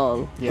gone that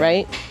long,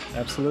 right?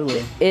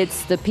 Absolutely.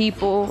 It's the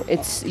people,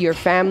 it's your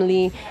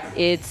family,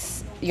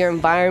 it's your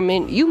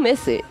environment. You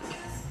miss it.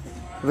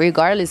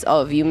 Regardless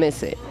of, you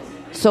miss it.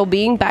 So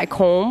being back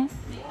home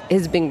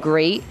has been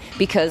great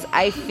because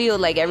I feel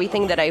like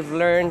everything that I've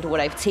learned, what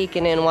I've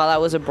taken in while I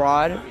was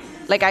abroad,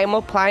 like I'm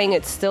applying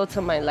it still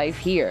to my life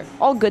here.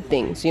 All good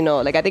things, you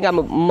know. Like I think I'm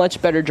a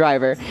much better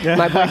driver.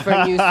 My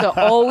boyfriend used to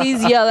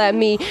always yell at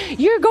me,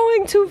 "You're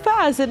going too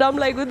fast," and I'm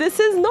like, well,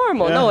 "This is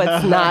normal." No,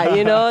 it's not.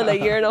 You know,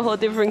 like you're in a whole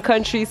different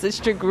country, such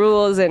strict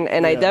rules, and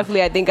I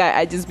think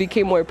I just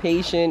became more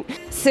patient,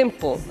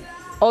 simple.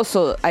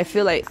 Also, I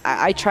feel like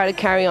I try to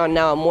carry on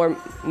now a more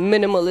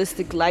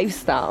minimalistic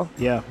lifestyle.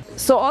 Yeah.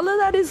 So all of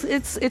that is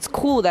it's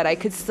cool that I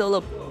could still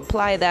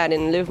apply that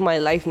and live my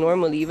life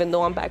normally, even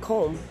though I'm back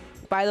home.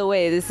 By the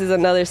way, this is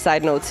another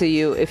side note to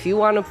you. If you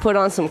want to put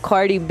on some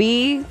Cardi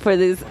B for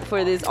this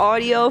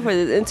audio, for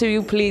this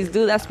interview, please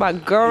do. That's my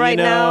girl right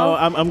now.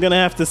 I'm going to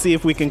have to see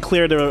if we can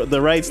clear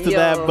the rights to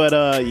that,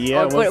 but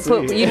yeah, we'll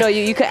see. You know,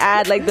 you could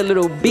add like the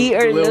little beat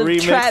or little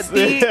trap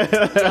beat.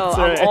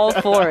 I'm all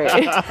for it.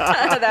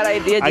 That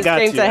idea just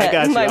came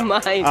to my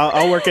mind.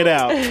 I'll work it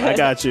out. I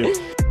got you.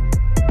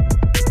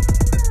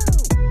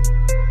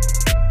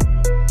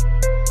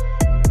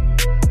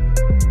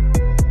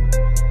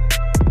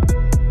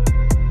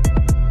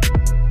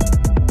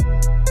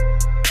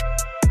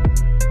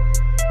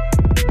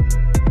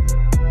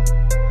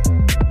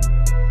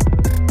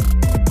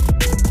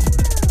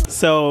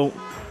 So,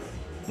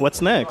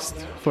 what's next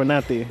for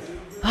Nati?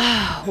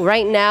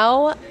 Right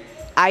now,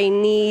 I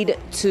need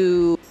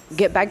to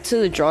get back to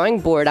the drawing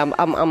board.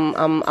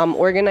 I'm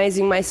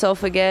organizing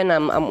myself again.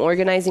 I'm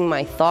organizing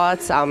my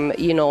thoughts. I'm,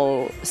 you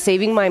know,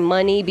 saving my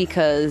money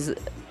because,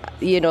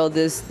 you know,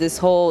 this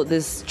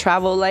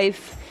travel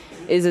life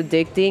is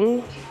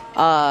addicting.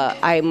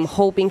 I'm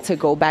hoping to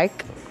go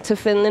back to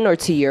Finland or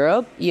to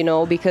Europe, you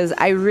know, because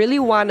I really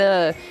want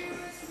to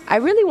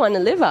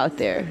live out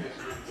there.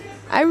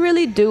 I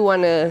really do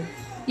want to,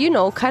 you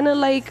know, kind of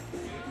like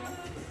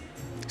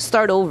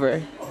start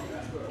over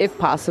if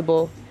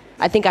possible.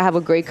 I think I have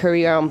a great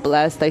career. I'm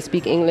blessed. I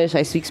speak English.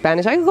 I speak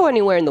Spanish. I can go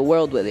anywhere in the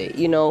world with it.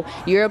 You know,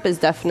 Europe is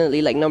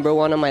definitely like number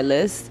one on my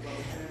list.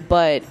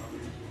 But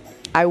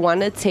I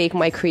want to take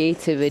my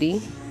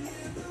creativity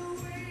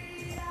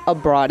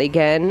abroad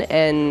again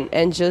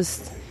and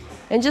just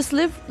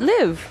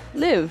live.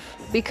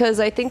 Because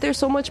I think there's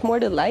so much more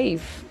to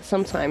life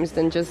sometimes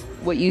than just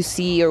what you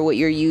see or what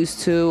you're used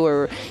to,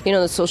 or, you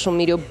know, the social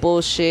media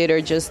bullshit, or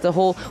just the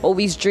whole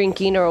always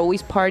drinking or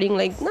always partying.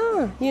 Like,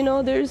 nah, you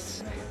know,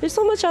 there's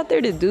so much out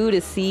there to do, to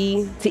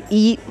see, to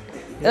eat.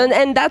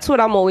 And that's what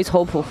I'm always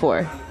hopeful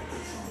for.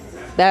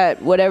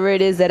 That whatever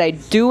it is that I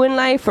do in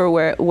life, or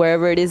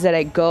wherever it is that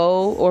I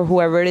go, or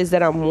whoever it is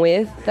that I'm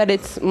with, that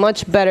it's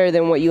much better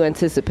than what you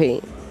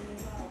anticipate.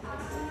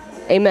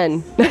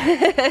 Amen.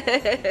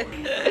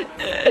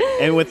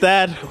 And with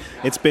that,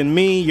 it's been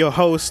me, your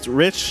host,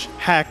 Rich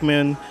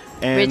Hackman.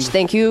 And Rich,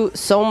 thank you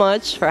so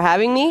much for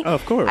having me. Oh,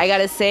 of course. I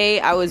gotta say,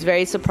 I was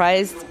very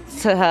surprised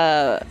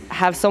to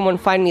have someone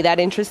find me that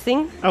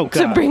interesting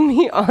to bring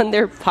me on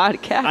their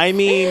podcast. I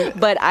mean,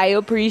 but I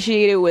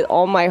appreciate it with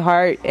all my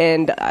heart,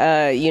 and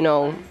you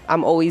know,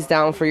 I'm always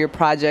down for your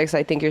projects.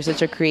 I think you're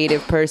such a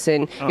creative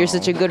person. You're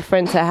such a good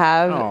friend to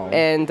have.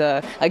 And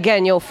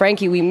again, yo,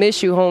 Frankie, we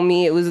miss you,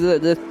 homie. It was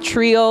the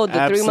trio, the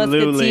Absolutely.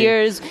 Three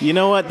Musketeers. You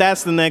know what?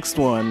 That's the next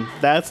one.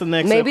 That's the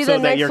next Maybe episode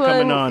the next that you're one,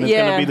 coming on. It's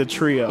going to be the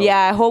trio.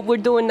 Yeah, I hope we're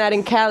doing that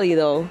in Cali,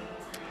 though.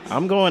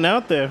 I'm going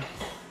out there.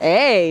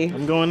 Hey.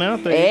 I'm going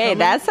out there. Hey,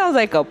 that sounds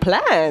like a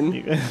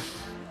plan.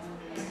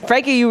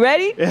 Frankie, you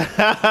ready?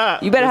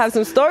 You better have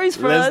some stories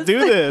for us. Let's do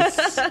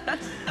this.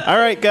 All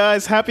right,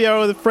 guys. Happy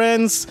Hour with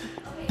Friends.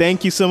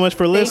 Thank you so much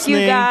for listening.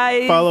 Thank you,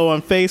 guys. Follow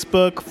on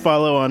Facebook.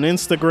 Follow on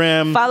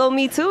Instagram. Follow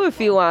me, too,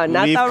 if you want.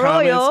 Not Leave that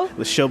royal.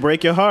 She'll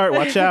break your heart.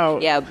 Watch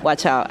out. Yeah,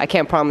 watch out. I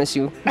can't promise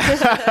you.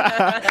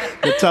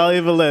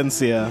 Natalia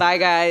Valencia. Bye,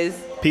 guys.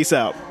 Peace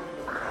out.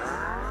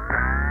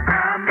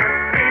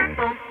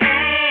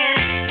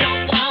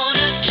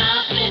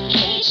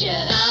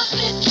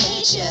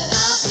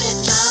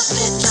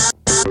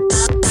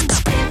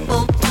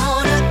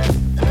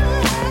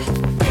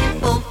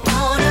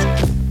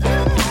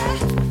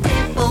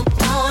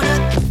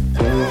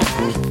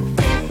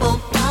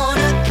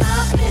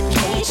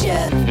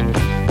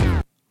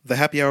 The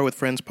Happy Hour with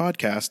Friends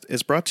podcast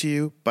is brought to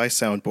you by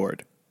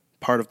Soundboard,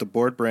 part of the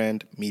Board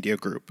Brand Media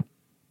Group.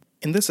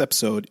 In this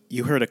episode,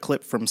 you heard a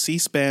clip from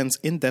C-SPAN's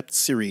in-depth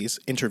series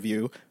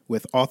interview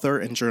with author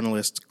and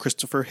journalist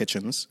Christopher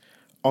Hitchens,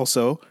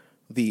 also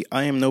the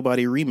I Am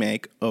Nobody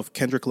remake of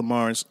Kendrick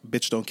Lamar's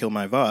Bitch Don't Kill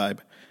My Vibe,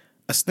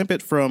 a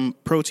snippet from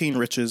Protein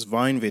Rich's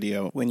Vine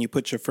video, When You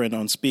Put Your Friend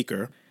on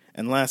Speaker,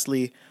 and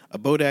lastly, a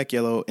Bodak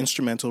Yellow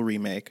instrumental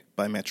remake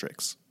by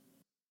Metrics.